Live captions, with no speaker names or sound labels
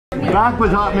Back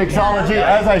with Hotmixology.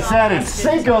 As I said, it's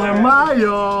Cinco de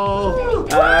Mayo.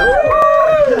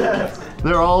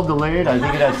 They're all delayed. I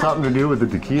think it has something to do with the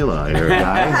tequila here,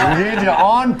 guys. We need you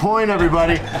on point,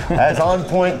 everybody. As on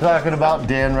point, talking about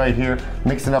Dan right here,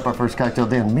 mixing up our first cocktail.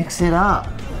 Dan, mix it up.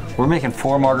 We're making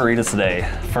 4 margaritas today.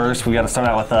 First, we got to start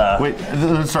out with Wait,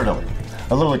 let's start over.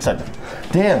 A little excitement.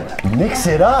 Dan, mix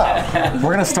it up.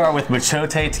 We're gonna start with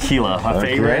Machote Tequila, my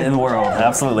favorite in the world.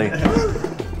 Absolutely.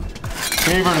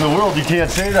 Favorite in the world? You can't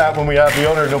say that when we have the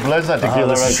owner of Nobleza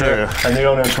Tequila right there, and the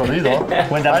owner of Corrido.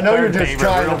 I know you're just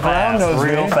trying to brown those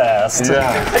real fast.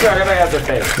 Yeah. Everybody has their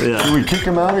favorite. Yeah. Do we kick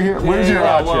him out of here? Where's your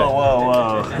outfit?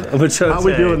 Whoa. Machote. How are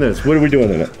we doing this? What are we doing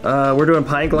in it? We're doing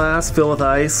pint glass, fill with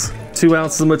ice, 2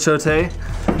 ounces of Machote.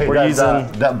 Hey, we're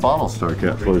using that bottle star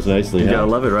cap flows nicely. You gotta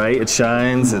love it, right? It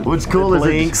shines. What's cool is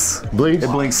it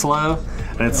blinks slow,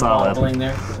 and it's solid.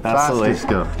 Absolutely.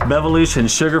 Bevolution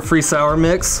sugar-free sour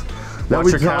mix. Watch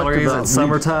your calories at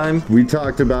summertime. We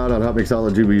talked about on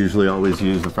Hotmixology, we usually always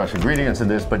use the fresh ingredients in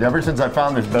this, but ever since I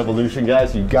found this Bevolution,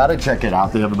 guys, you gotta check it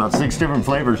out. They have about 6 different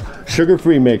flavors,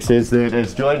 sugar-free mixes that,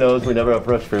 as Joy knows, we never have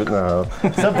fresh fruit in the house.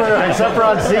 Except for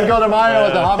on Cinco de Mayo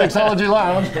at the Hotmixology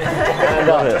Lounge.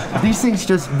 And these things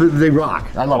just, they rock.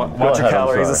 I love them. Watch your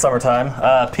calories at summertime.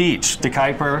 Peach, De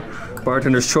Kuyper,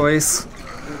 bartender's choice.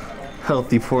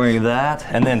 Healthy pouring of that,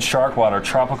 and then shark water,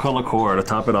 tropical liqueur to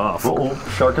top it off.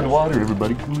 Shark in the water,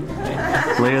 everybody.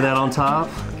 Layer that on top.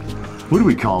 What are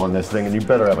we calling this thing? And you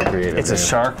better have a creative It's name. A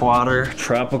shark water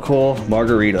tropical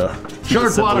margarita.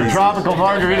 Shark water tropical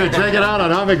margarita. Check it out on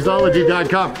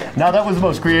Hotmixology.com. Now that was the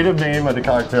most creative name of the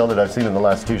cocktail that I've seen in the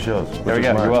last 2 shows. There we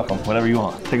go. You're welcome. Whatever you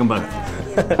want. Take them both.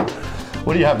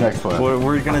 What do you have next for us?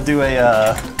 We're gonna do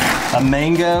a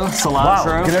mango cilantro.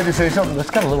 Wow. Can I just say something?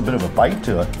 That's got a little bit of a bite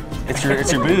to it. It's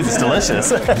your booze. It's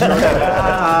delicious.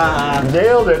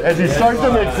 Nailed it. As you start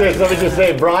to mix this, let me just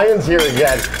say, Brian's here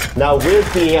again. Now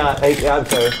with the,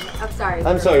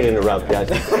 I'm sorry to interrupt, guys.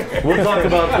 We'll talk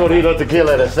about Corrido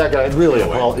Tequila in a second. I really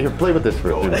apologize. Here, play with this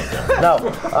for a few minutes. Now,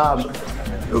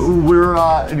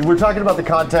 we're talking about the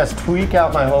contest, Tweak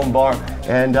Out My Home Bar,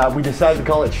 and we decided to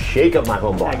call it Shake Up My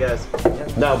Home Bar. Hi, guys.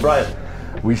 Now, Brian,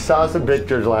 we saw some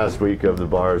pictures last week of the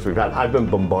bars I've been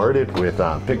bombarded with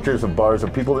pictures of bars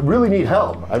of people that really need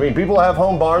help. I mean, people have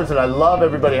home bars, and I love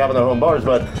everybody having their home bars,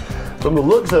 but from the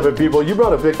looks of it, people, you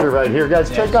brought a picture right here.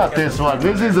 Guys, check out this one.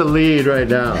 This is a lead right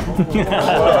now. Jesus.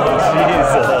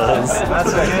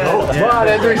 That's good. But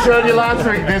as we showed you last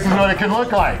week, this is what it can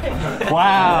look like.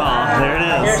 Wow, there it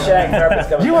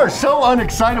is. You are so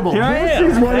unexcitable.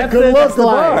 This is what it could That's look the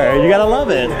like. bar. You gotta love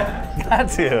it. Got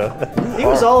to. He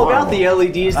was all about the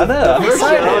LEDs. I know. The first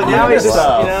show, now he's just,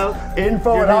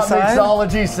 Info at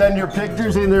Hotmixology. Send your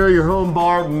pictures in there. Your home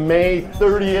bar. May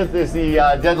 30th is the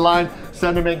deadline.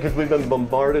 Send them in because we've been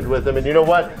bombarded with them. And you know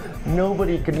what?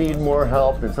 Nobody could need more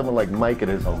help than someone like Mike at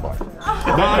his home bar. No,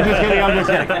 I'm just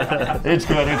kidding. It's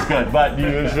good. But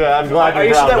I'm glad Are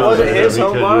you sure that wasn't his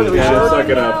home bar? Suck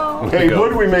it up. Okay, what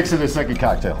do we mix in the second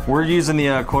cocktail? We're using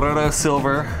the Corrido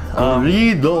Silver.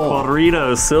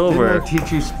 Corrido Silver. Didn't I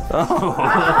teach you? Oh.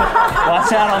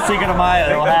 Watch out on Cinco de Mayo.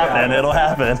 It'll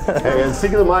happen. Hey, and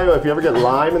Cinco de Mayo, if you ever get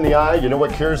lime in the eye, you know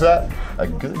what cures that? A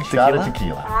good shot of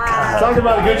tequila. Talk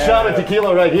about a good shot of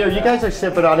tequila right here. You guys are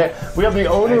sipping on it. We have the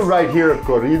owner right here of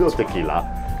Corrido Tequila.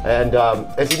 And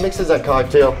as he mixes that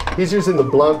cocktail, he's using the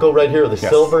Blanco right here, or the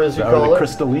silver as you call it. The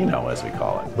Cristalino, as we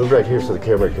call it. Move right here so the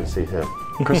camera can see him.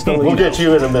 Cristalino. We'll get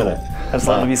you in a minute. That's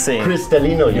not to be seen.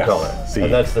 Cristalino, you call it. See.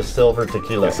 And that's the silver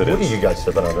tequila. Yes, it What is. are you guys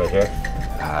sipping on right here?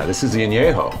 This is the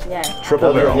Añejo. Yeah.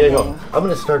 Triple barrel. Añejo. I'm going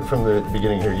to start from the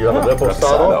beginning here. You have a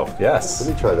reposado? Yes.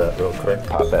 Let me try that real quick.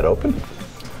 Pop that open.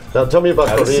 Now tell me about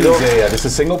Corrido. This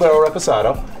is single barrel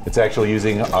reposado. It's actually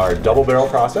using our double barrel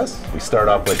process. We start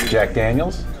off with Jack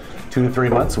Daniels. 2 to 3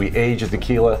 months, we age the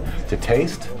tequila to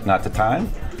taste, not to time.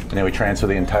 And then we transfer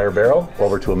the entire barrel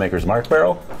over to a Maker's Mark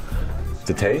barrel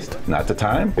to taste, not to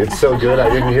time. It's so good, I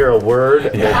didn't hear a word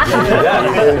that he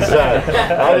even said.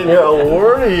 I didn't hear a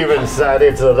word he even said.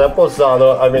 It's a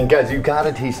reposado. I mean, guys, you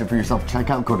gotta taste it for yourself. Check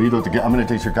out Corrido Tequila. I'm gonna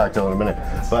taste your cocktail in a minute.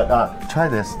 But try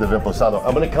this, the reposado.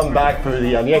 I'm gonna come back for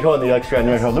the añejo and the extra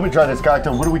añejo. Let me try this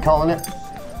cocktail. What are we calling it?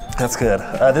 That's good.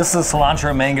 This is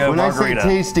cilantro mango margarita. When I say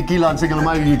taste tequila on Cinco de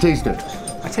Mayo, you taste it.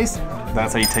 I taste it.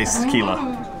 That's how you taste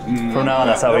tequila. From now on,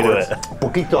 that's how we do it.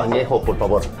 Poquito añejo, por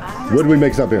favor. What do we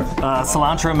mix up here?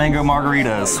 Cilantro mango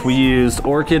margaritas. We used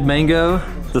orchid mango,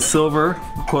 the silver,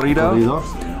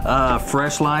 Corrido,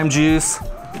 fresh lime juice,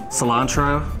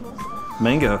 cilantro,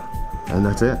 mango. And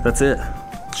that's it? That's it.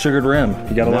 sugared rim.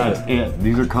 You gotta love That's it. it.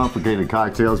 These are complicated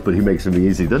cocktails, but he makes them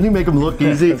easy. Doesn't he make them look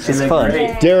easy? It's fun.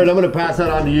 Darren, I'm going to pass that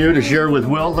on to you to share with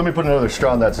Will. Let me put another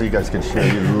straw in that so you guys can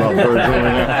share. You love birds over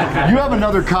there. You have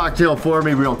another cocktail for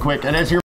me real quick, and as you're